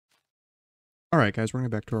Alright guys, we're going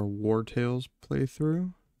back to our Wartales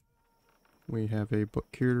playthrough. We have a book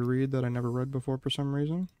here to read that I never read before for some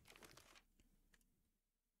reason.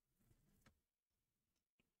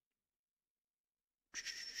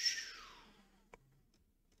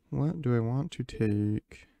 What do I want to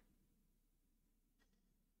take?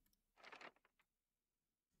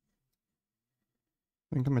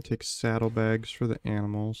 I think I'm going to take saddlebags for the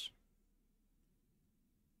animals.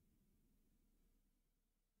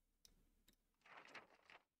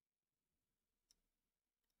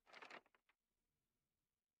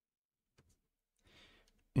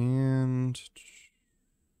 And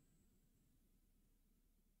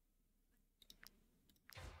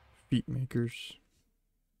feet makers.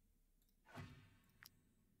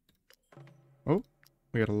 Oh,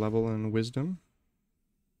 we got a level in wisdom,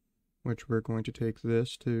 which we're going to take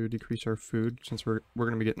this to decrease our food since we're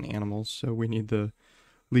going to be getting animals, so we need the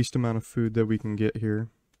least amount of food that we can get here.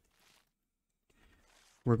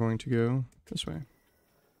 We're going to go this way.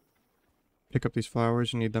 Pick up these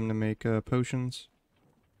flowers. You need them to make potions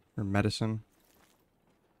or medicine.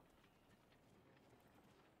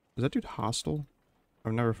 Is that dude hostile?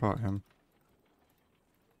 I've never fought him.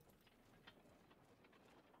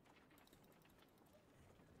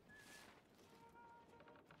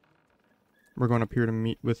 We're going up here to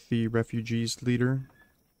meet with the refugees leader.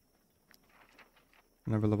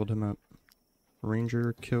 Never leveled him up.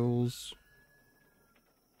 Ranger kills.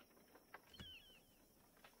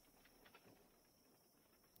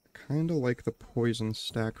 Kinda like the poison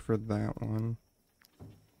stack for that one.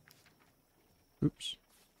 Oops.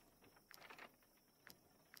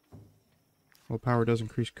 Well, power does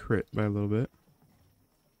increase crit by a little bit.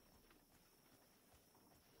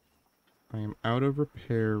 I am out of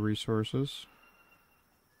repair resources.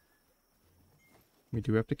 We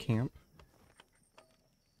do have to camp.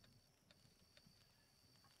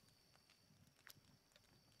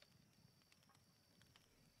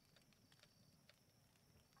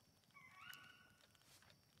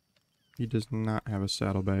 He does not have a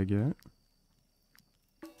saddlebag yet.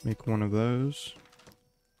 Make one of those.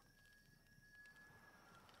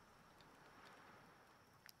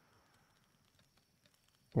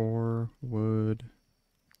 Or wood.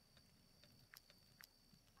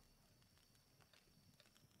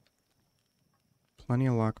 Plenty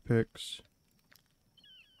of lockpicks.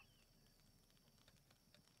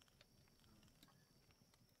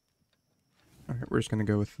 Alright, we're just gonna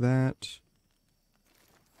go with that.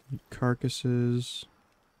 Carcasses.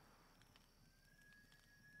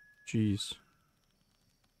 Jeez.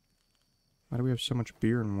 Why do we have so much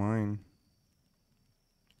beer and wine?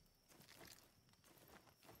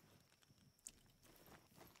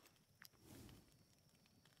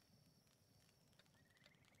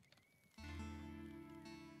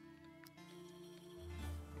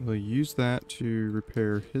 We'll use that to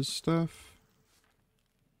repair his stuff.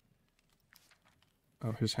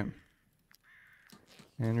 Oh, him.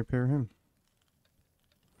 And repair him.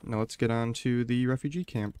 Now let's get on to the refugee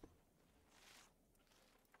camp.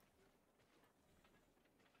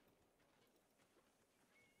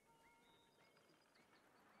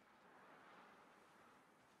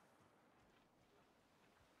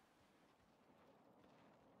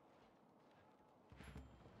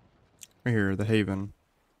 Right here, the Haven.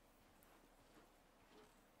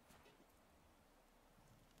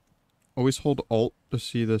 Always hold Alt to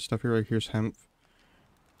see the stuff here. Like here's hemp.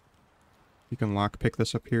 You can lockpick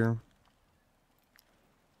this up here.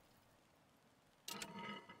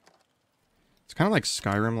 It's kind of like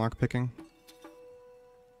Skyrim lockpicking.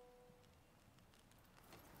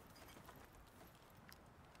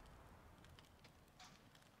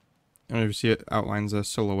 And if you see it outlines a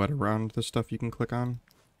silhouette around the stuff you can click on.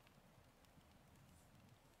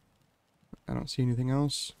 I don't see anything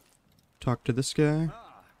else. Talk to this guy.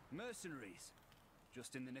 Ah, mercenaries.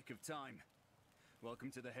 Just in the nick of time.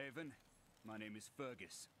 Welcome to the Haven. My name is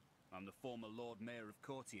Fergus. I'm the former Lord Mayor of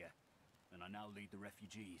Courtier, and I now lead the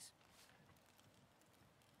refugees.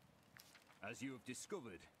 As you have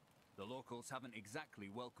discovered, the locals haven't exactly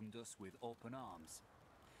welcomed us with open arms.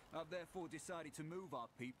 I've therefore decided to move our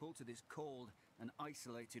people to this cold and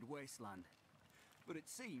isolated wasteland. But it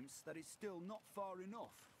seems that it's still not far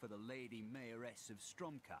enough for the Lady Mayoress of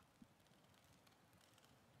Stromcat.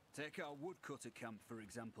 Take our woodcutter camp, for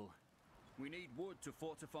example. We need wood to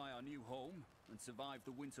fortify our new home and survive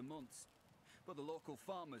the winter months. But the local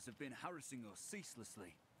farmers have been harassing us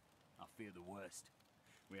ceaselessly. I fear the worst.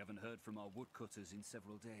 We haven't heard from our woodcutters in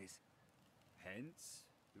several days. Hence,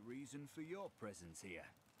 the reason for your presence here.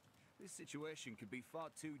 This situation could be far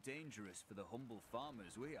too dangerous for the humble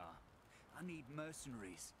farmers we are. I need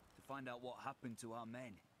mercenaries to find out what happened to our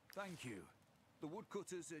men. Thank you. The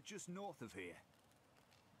woodcutters are just north of here.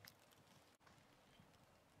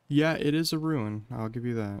 Yeah, it is a ruin. I'll give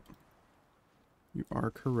you that. You are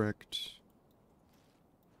correct.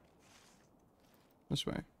 This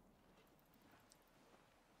way.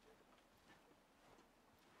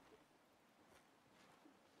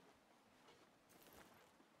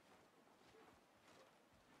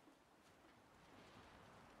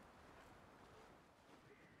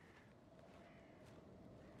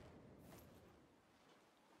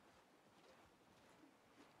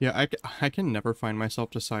 Yeah, I can never find myself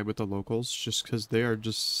to side with the locals just because they are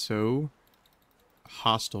just so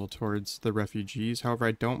hostile towards the refugees. However,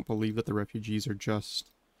 I don't believe that the refugees are just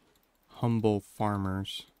humble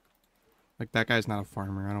farmers. Like, that guy's not a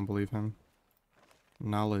farmer. I don't believe him.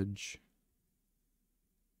 Knowledge.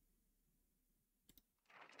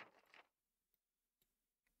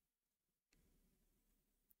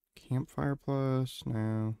 Campfire plus?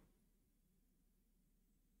 No.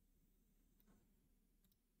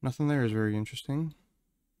 Nothing there is very interesting.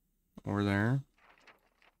 Or there.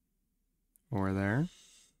 Or there.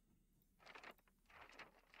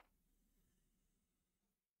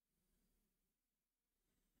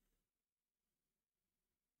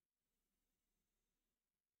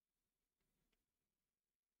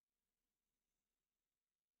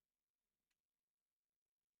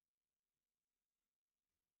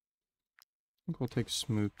 I think we'll take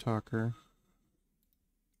Smooth Talker.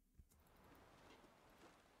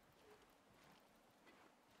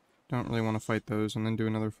 Don't really want to fight those and then do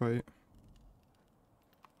another fight.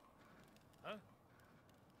 Huh?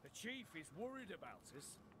 The chief is worried about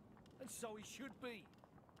us, and so he should be.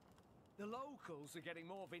 The locals are getting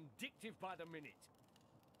more vindictive by the minute.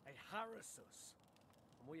 They harass us,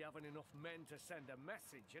 and we haven't enough men to send a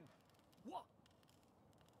message, and... What?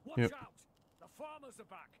 Watch Yep. out! The farmers are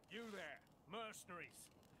back! You there,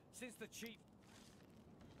 mercenaries! Since the chief...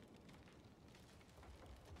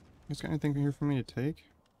 You guys got anything here for me to take?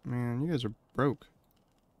 Man, you guys are broke.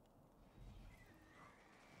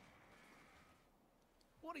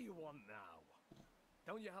 What do you want now?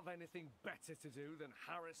 Don't you have anything better to do than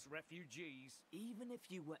harass refugees? Even if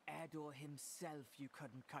you were Erdor himself, you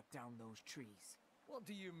couldn't cut down those trees. What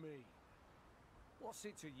do you mean? What's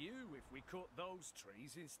it to you if we cut those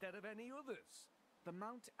trees instead of any others? The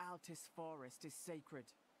Mount Altis forest is sacred.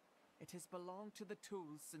 It has belonged to the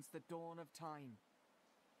Tools since the dawn of time.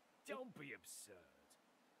 Don't be absurd.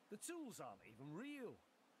 The tools aren't even real.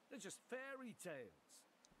 They're just fairy tales.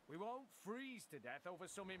 We won't freeze to death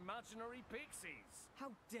over some imaginary pixies.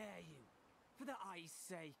 How dare you? For the eye's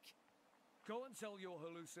sake. Go and tell your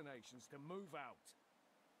hallucinations to move out.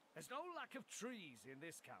 There's no lack of trees in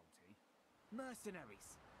this county.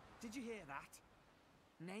 Mercenaries, did you hear that?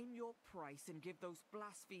 Name your price and give those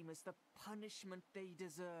blasphemers the punishment they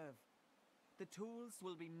deserve. The Tools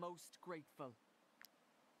will be most grateful.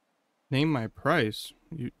 Name my price?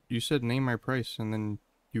 You said name my price and then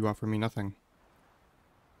you offer me nothing.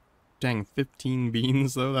 Dang, 15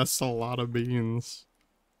 beans though? That's a lot of beans.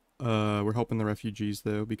 We're helping the refugees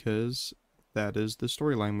though because that is the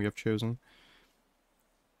storyline we have chosen.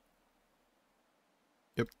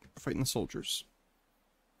 Yep, fighting the soldiers.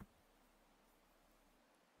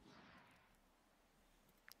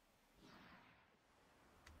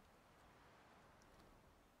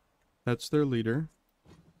 That's their leader.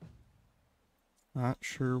 Not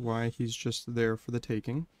sure why he's just there for the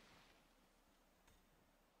taking.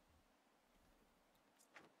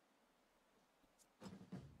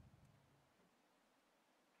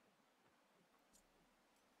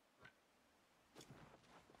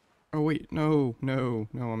 Oh wait, no,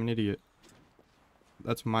 I'm an idiot.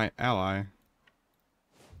 That's my ally.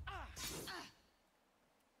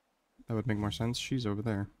 That would make more sense. She's over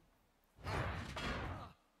there.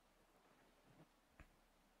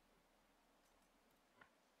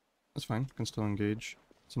 That's fine. Can still engage.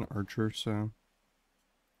 It's an archer, so...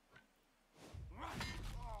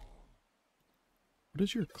 What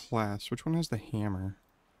is your class? Which one has the hammer?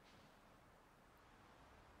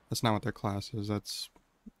 That's not what their class is. That's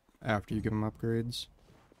after you give them upgrades.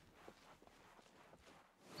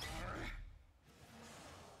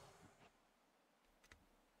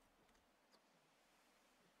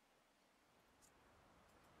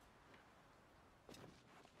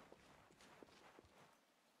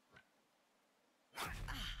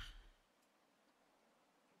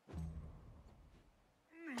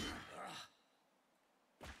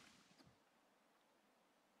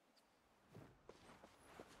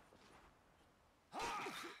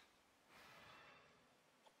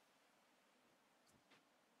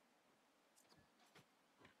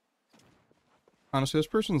 Honestly, this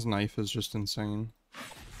person's knife is just insane.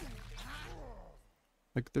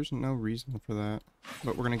 Like, there's no reason for that.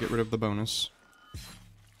 But we're gonna get rid of the bonus.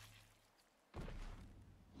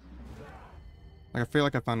 Like, I feel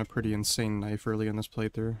like I found a pretty insane knife early in this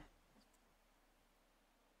playthrough.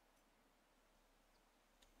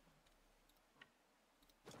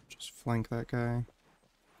 Just flank that guy.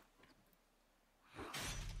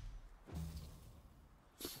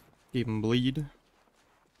 Gave him bleed. What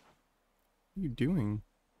are you doing?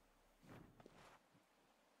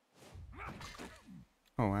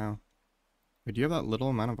 Oh, wow. Wait, do you have that little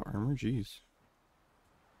amount of armor? Jeez.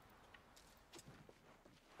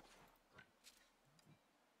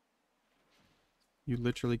 You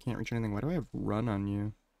literally can't reach anything. Why do I have run on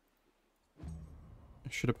you? I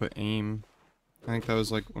should have put aim. I think that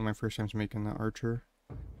was like one of my first times making the archer.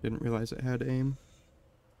 Didn't realize it had aim.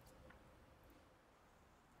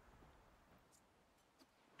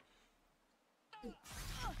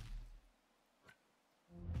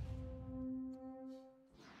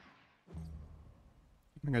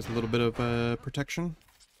 That guy's a little bit of protection.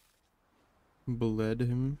 Bled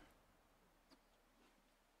him.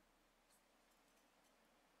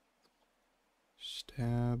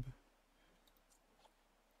 Stab.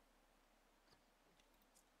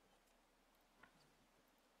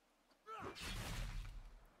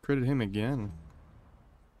 Critted him again.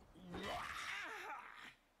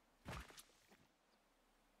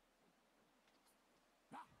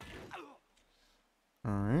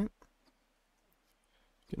 Alright.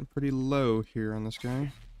 Getting pretty low here on this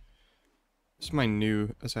guy. This is my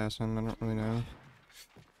new assassin. I don't really know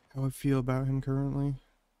how I feel about him currently.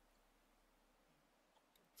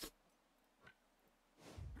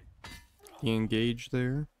 He engaged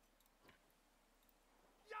there.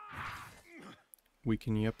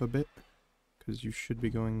 Weaken you up a bit, because you should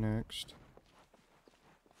be going next.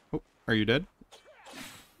 Oh, are you dead?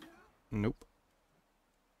 Nope.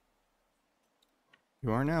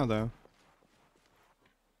 You are now, though.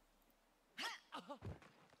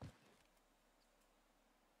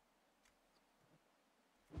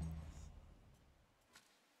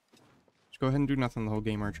 Just go ahead and do nothing the whole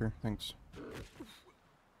game, Archer. Thanks.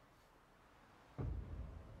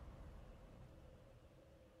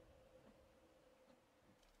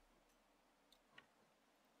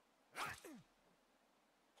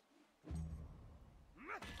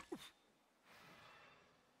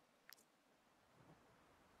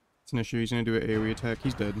 It's an issue. He's gonna do an AoE attack.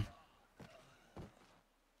 He's dead.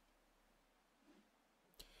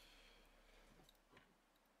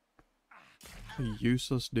 A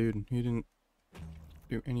useless dude. He didn't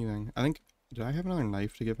do anything. I think... Did I have another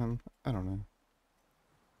knife to give him? I don't know.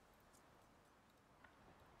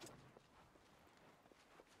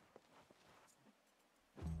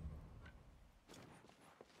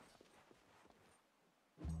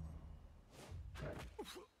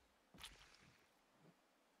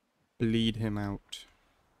 Bleed him out.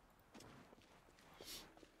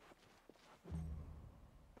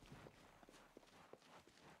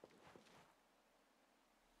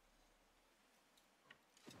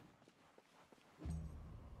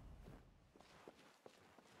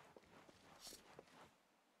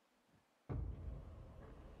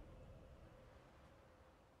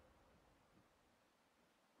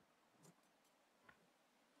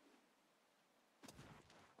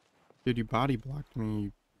 Dude, you body blocked me.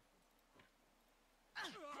 You...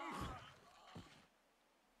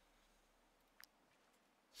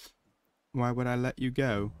 Why would I let you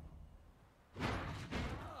go?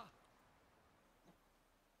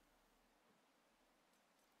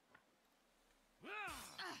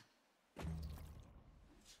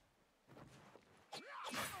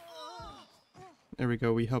 There we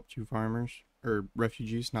go, we helped you farmers. Or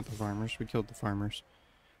refugees, not the farmers. We killed the farmers.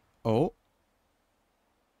 Oh!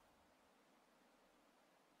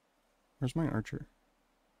 Where's my archer?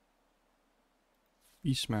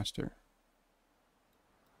 Beastmaster.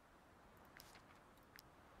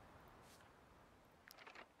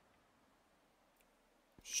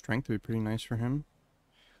 Strength would be pretty nice for him.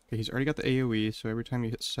 Okay, he's already got the AoE, so every time you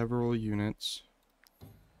hit several units,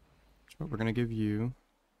 that's what we're gonna give you.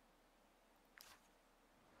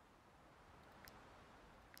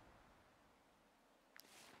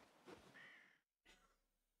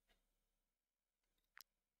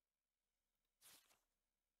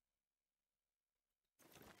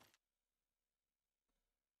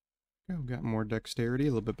 Okay, we got more dexterity, a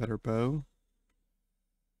little bit better bow.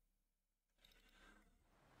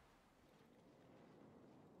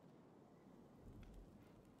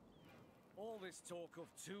 All this talk of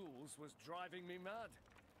tools was driving me mad.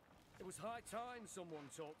 It was high time someone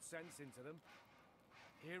talked sense into them.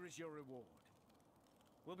 Here is your reward.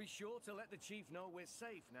 We'll be sure to let the chief know we're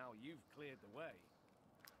safe now you've cleared the way.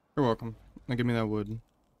 You're welcome. Now give me that wood.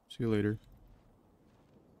 See you later.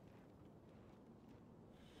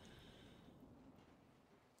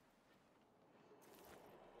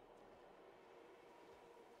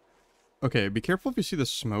 Okay, be careful if you see the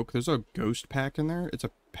smoke. There's a ghost pack in there. It's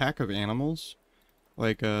a pack of animals.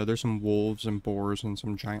 Like, there's some wolves and boars and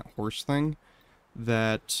some giant horse thing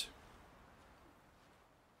that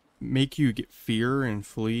make you get fear and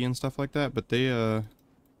flee and stuff like that, but they,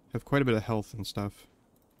 have quite a bit of health and stuff.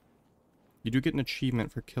 You do get an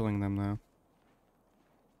achievement for killing them, though.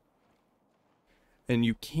 And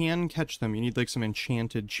you can catch them. You need, like, some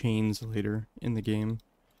enchanted chains later in the game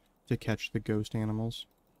to catch the ghost animals.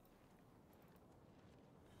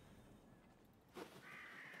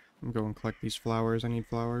 I'm going to collect these flowers. I need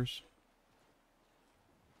flowers.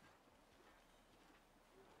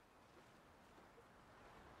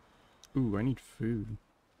 Ooh, I need food.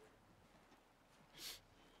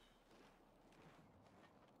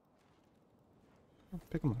 I'll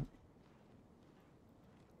pick them up.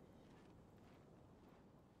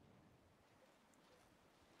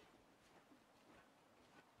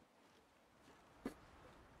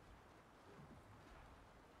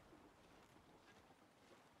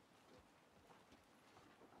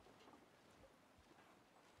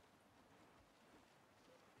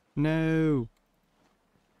 No!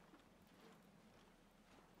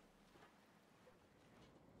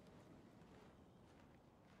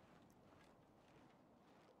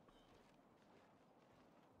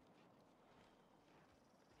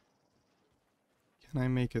 Can I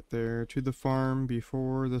make it there to the farm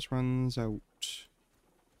before this runs out?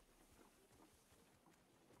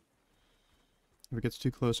 If it gets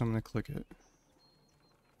too close, I'm gonna click it.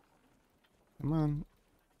 Come on.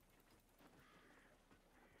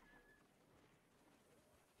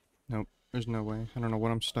 Nope, there's no way. I don't know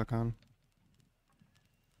what I'm stuck on.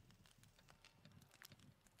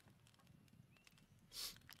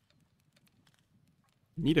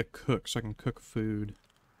 I need a cook so I can cook food.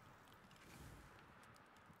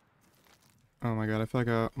 Oh my god, I feel like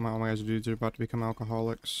all my guys' dudes are about to become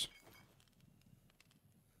alcoholics.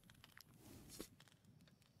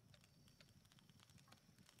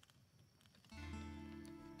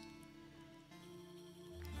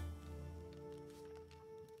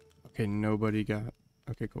 Okay, nobody got...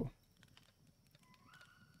 Okay, cool.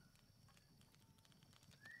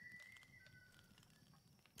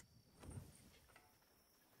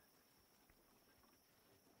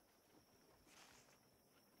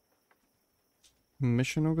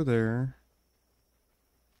 Mission over there.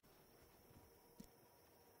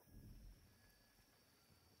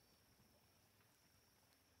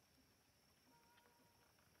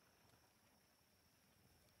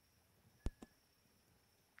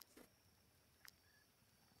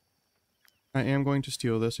 I am going to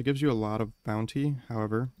steal this. It gives you a lot of bounty,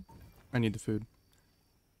 however, I need the food.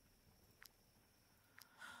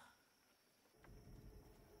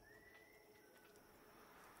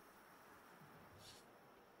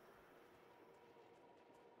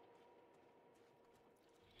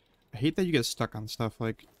 I hate that you get stuck on stuff,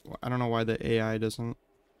 like, I don't know why the AI doesn't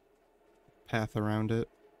path around it.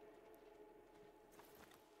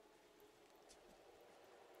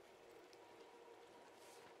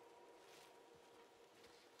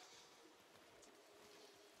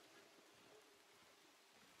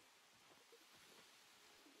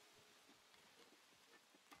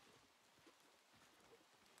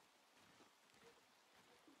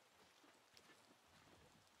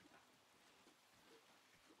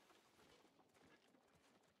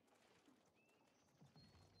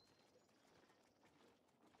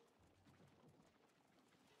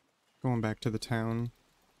 Going back to the town.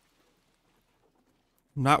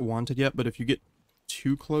 Not wanted yet, but if you get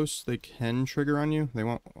too close, they can trigger on you. They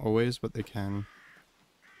won't always, but they can.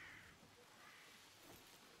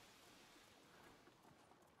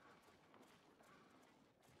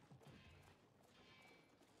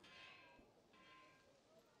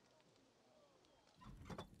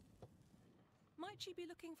 Might she be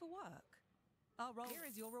looking for work? Here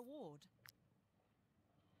is your reward.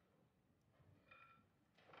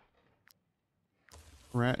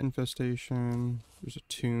 Rat infestation. There's a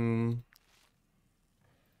tomb.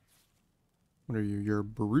 What are you? You're a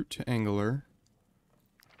brute angler.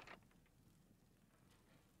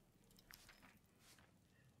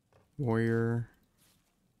 Warrior.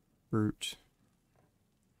 Brute.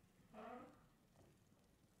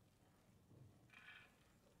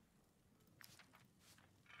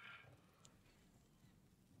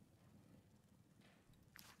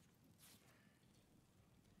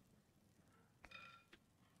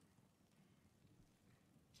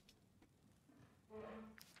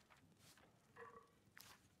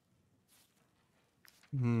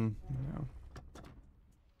 No.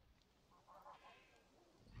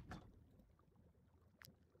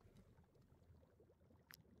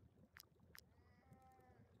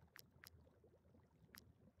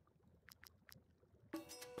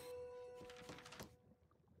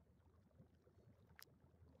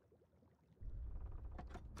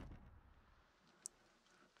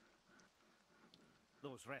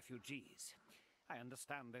 Those refugees. I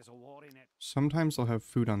understand there's a war in it. Sometimes they'll have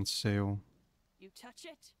food on sale. You touch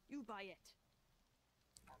it, you buy it.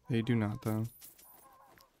 They do not, though.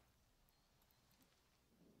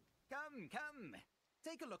 Come, come.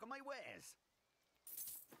 Take a look at my wares.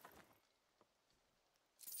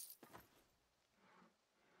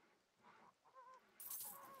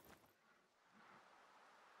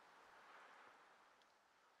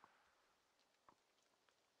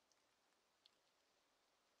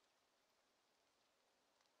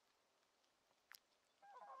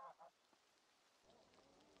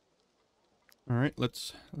 Alright,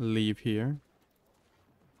 let's leave here.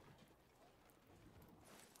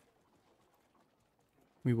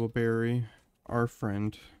 We will bury our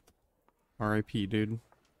friend. R.I.P., dude.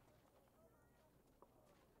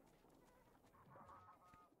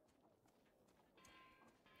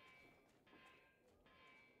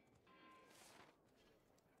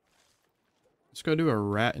 Let's go do a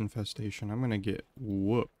rat infestation. I'm gonna get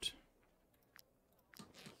whooped.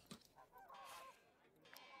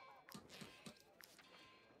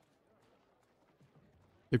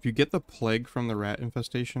 If you get the plague from the rat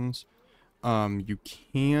infestations, you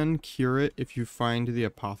can cure it if you find the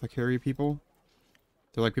apothecary people.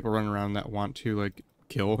 They're like people running around that want to like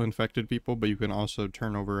kill infected people, but you can also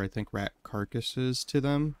turn over, I think, rat carcasses to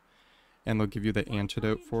them, and they'll give you the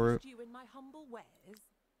antidote for it. You in my humble wares?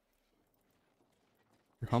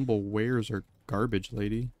 Your humble wares are garbage,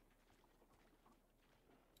 lady.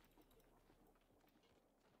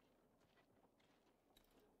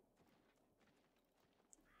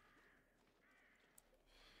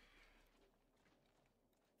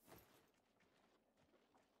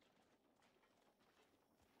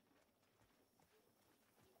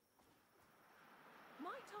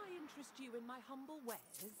 Might I interest you in my humble wares,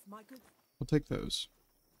 my good? We'll take those.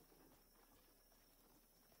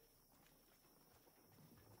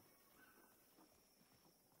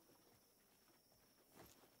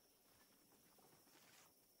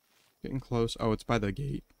 Getting close. Oh, it's by the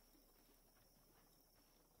gate.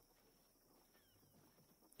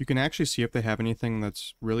 You can actually see if they have anything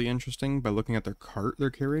that's really interesting by looking at their cart they're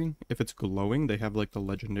carrying. If it's glowing, they have like the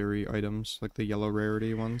legendary items, like the yellow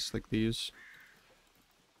rarity ones, like these.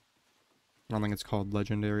 I don't think it's called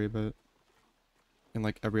legendary, but in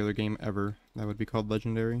like every other game ever, that would be called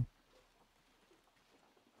legendary.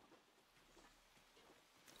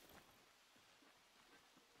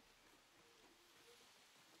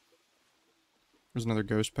 There's another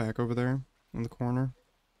ghost pack over there in the corner.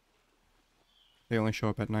 They only show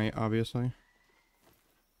up at night, obviously.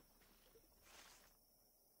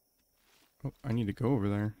 Oh, I need to go over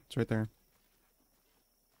there. It's right there.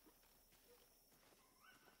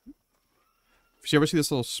 If you ever see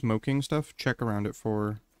this little smoking stuff, check around it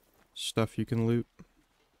for stuff you can loot.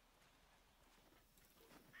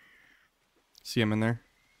 See him in there?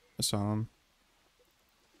 I saw him.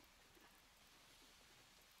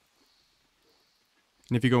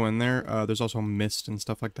 And if you go in there, there's also mist and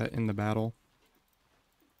stuff like that in the battle.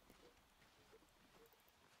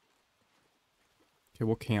 Okay,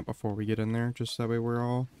 we'll camp before we get in there, just that way we're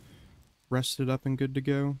all rested up and good to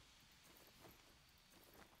go.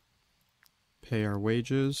 Pay our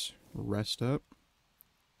wages, rest up.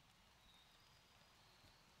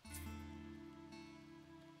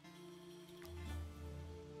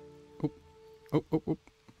 Oh, oh, oh, oh.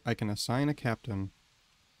 I can assign a captain.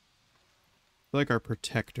 I feel like our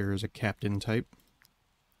protector is a captain type.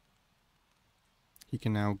 He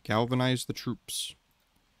can now galvanize the troops.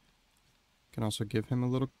 Can also give him a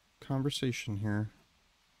little conversation here.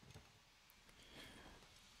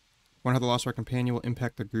 Wonder how the loss of our companion will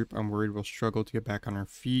impact the group. I'm worried we'll struggle to get back on our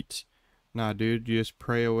feet. Nah, dude, you just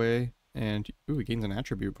pray away. And, ooh, he gains an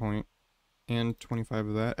attribute point. And 25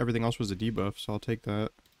 of that. Everything else was a debuff, so I'll take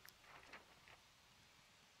that.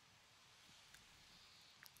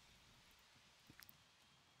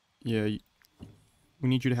 Yeah, we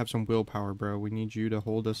need you to have some willpower, bro. We need you to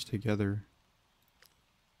hold us together.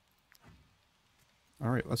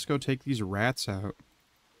 Alright, let's go take these rats out.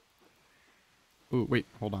 Ooh, wait,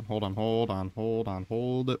 hold on,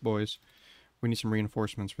 hold it, boys. We need some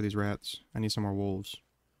reinforcements for these rats. I need some more wolves.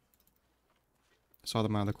 Saw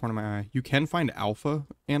them out of the corner of my eye. You can find alpha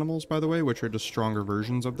animals, by the way, which are just stronger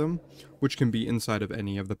versions of them, which can be inside of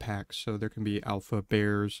any of the packs. So there can be alpha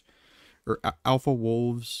bears, or alpha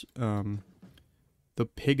wolves. The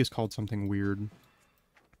pig is called something weird.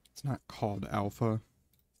 It's not called alpha.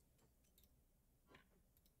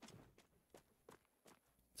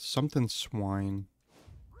 Something swine.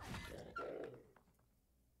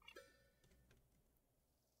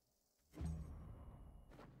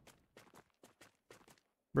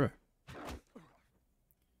 Bruh.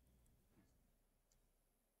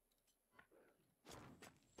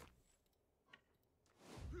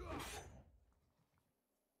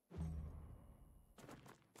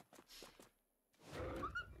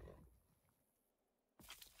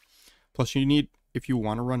 Plus you need, if you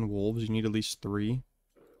want to run wolves, you need at least 3.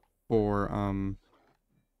 Or,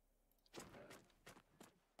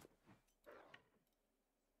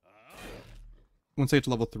 once they get to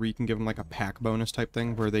level 3, you can give them like a pack bonus type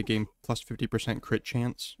thing, where they gain plus 50% crit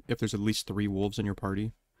chance if there's at least 3 wolves in your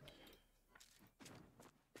party.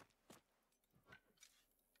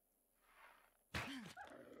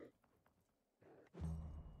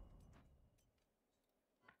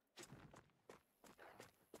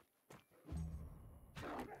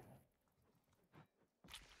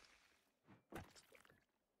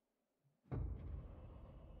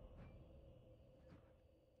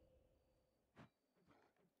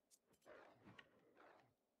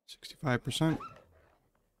 %.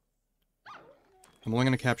 I'm only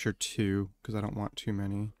going to capture 2, because I don't want too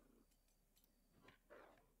many.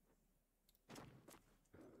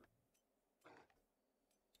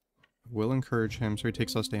 Will encourage him so he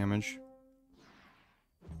takes less damage.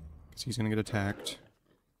 Because he's going to get attacked.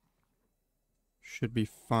 Should be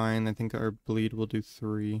fine. I think our bleed will do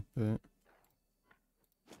 3, but...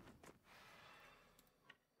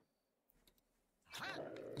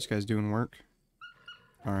 This guy's doing work.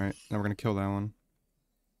 Alright, now we're going to kill that one.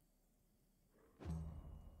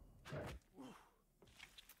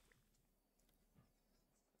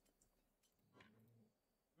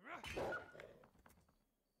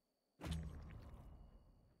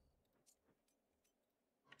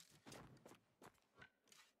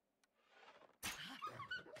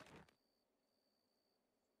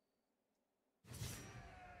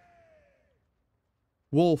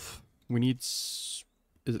 Wolf. We need...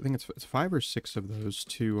 I think it's 5 or 6 of those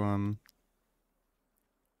to,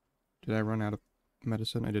 Did I run out of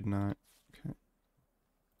medicine? I did not. Okay.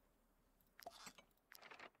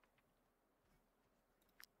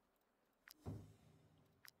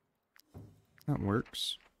 That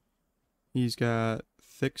works. He's got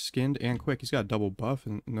thick-skinned and quick. He's got a double buff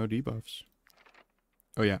and no debuffs.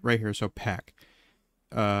 Oh yeah, right here. So pack.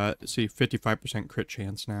 See, 55% crit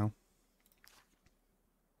chance now.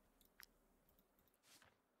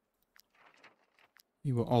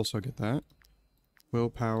 You will also get that.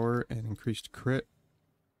 Willpower and increased crit.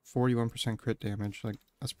 41% crit damage. Like,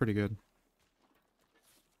 that's pretty good.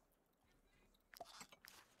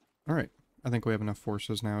 Alright. I think we have enough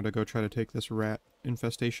forces now to go try to take this rat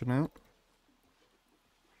infestation out.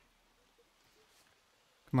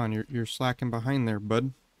 Come on, you're slacking behind there,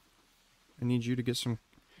 bud. I need you to get some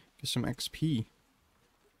XP.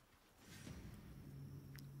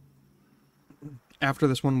 After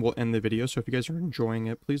this one, we'll end the video, so if you guys are enjoying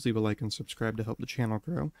it, please leave a like and subscribe to help the channel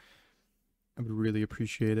grow. I would really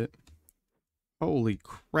appreciate it. Holy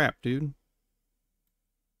crap, dude.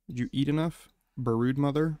 Did you eat enough? Brood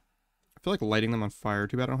mother? I feel like lighting them on fire.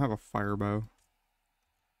 Too bad I don't have a fire bow.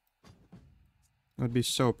 That would be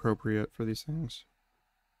so appropriate for these things.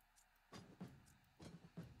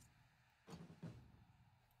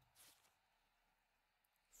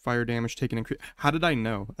 Fire damage taken increase. How did I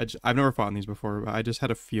know? I've never fought in these before, but I just had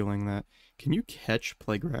a feeling that... Can you catch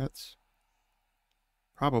plague rats?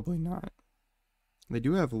 Probably not. They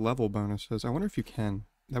do have level bonuses. I wonder if you can.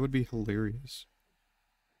 That would be hilarious.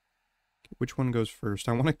 Which one goes first?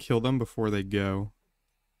 I want to kill them before they go.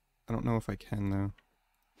 I don't know if I can, though.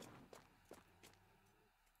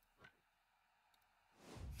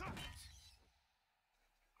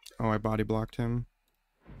 Oh, I body blocked him.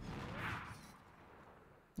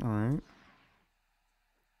 Alright.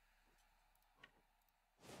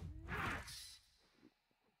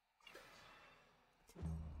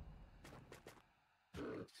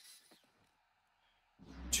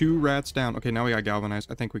 Two rats down. Okay, now we got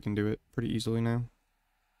galvanized. I think we can do it pretty easily now.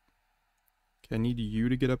 Okay, I need you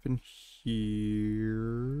to get up in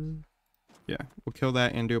here. Yeah, we'll kill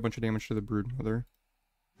that and do a bunch of damage to the brood mother.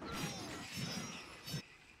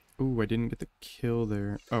 Ooh, I didn't get the kill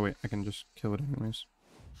there. Oh wait, I can just kill it anyways.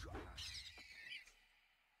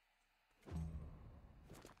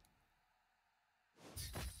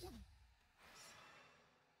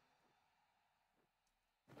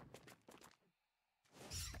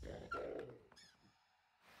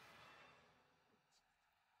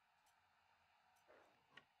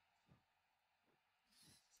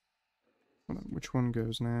 Which one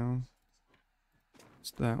goes now? It's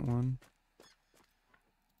that one.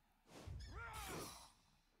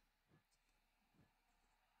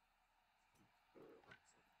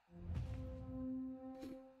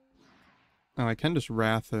 Oh, I can just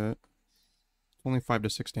wrath it. Only 5 to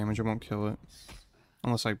 6 damage, it won't kill it.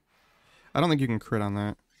 Unless I don't think you can crit on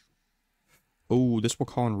that. Oh, this will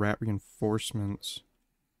call in rat reinforcements.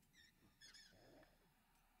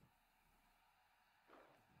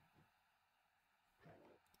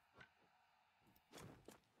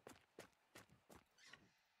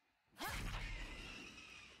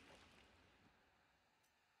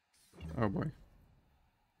 Oh boy.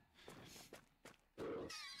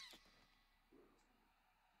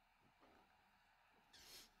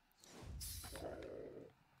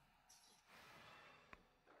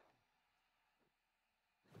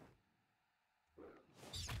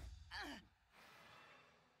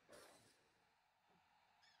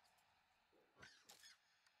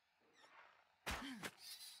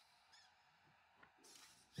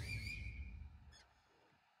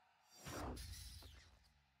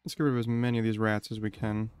 Let's get rid of as many of these rats as we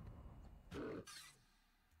can.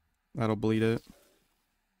 That'll bleed it.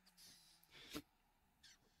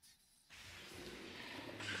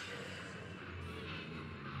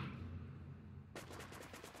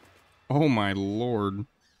 Oh my lord.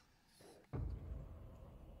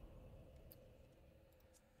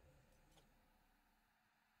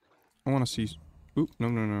 I want to see... Oop, no,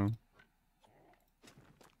 no, no.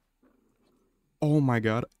 Oh my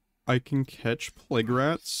god. I can catch plague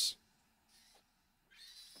rats?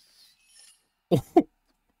 Oh,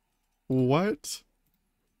 what?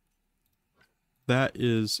 That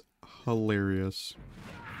is hilarious.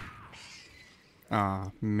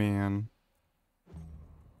 Ah, man.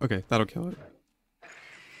 Okay, that'll kill it.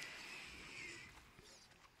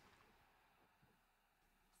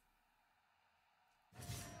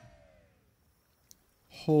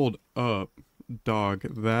 Hold up, dog.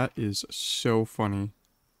 That is so funny.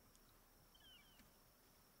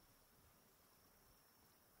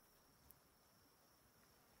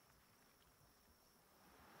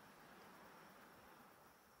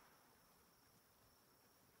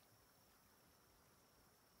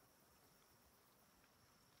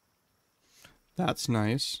 That's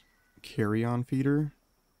nice. Carry-on feeder.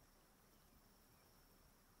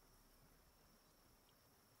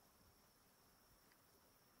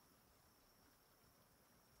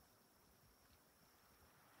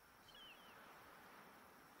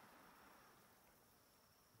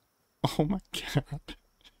 Oh my god.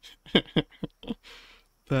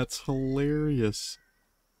 That's hilarious.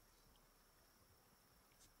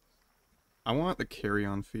 I want the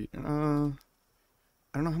carry-on feed. I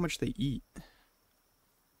don't know how much they eat.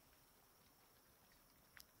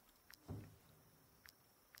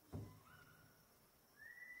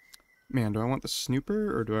 Man, do I want the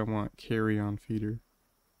snooper or do I want carry-on feeder?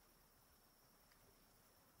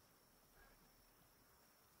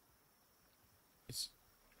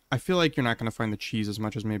 I feel like you're not going to find the cheese as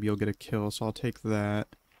much as maybe you'll get a kill, so I'll take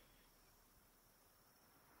that.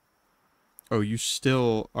 Oh, you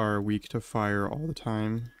still are weak to fire all the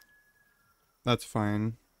time. That's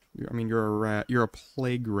fine. I mean, you're a rat. You're a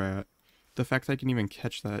plague rat. The fact that I can even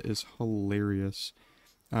catch that is hilarious.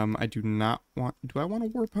 I do not want... Do I want a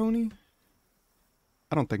war pony?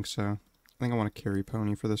 I don't think so. I think I want a carry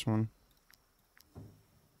pony for this one.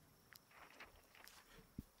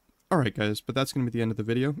 Alright guys, but that's going to be the end of the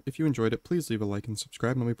video. If you enjoyed it, please leave a like and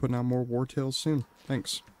subscribe, and I'll be putting out more Wartales soon.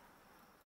 Thanks.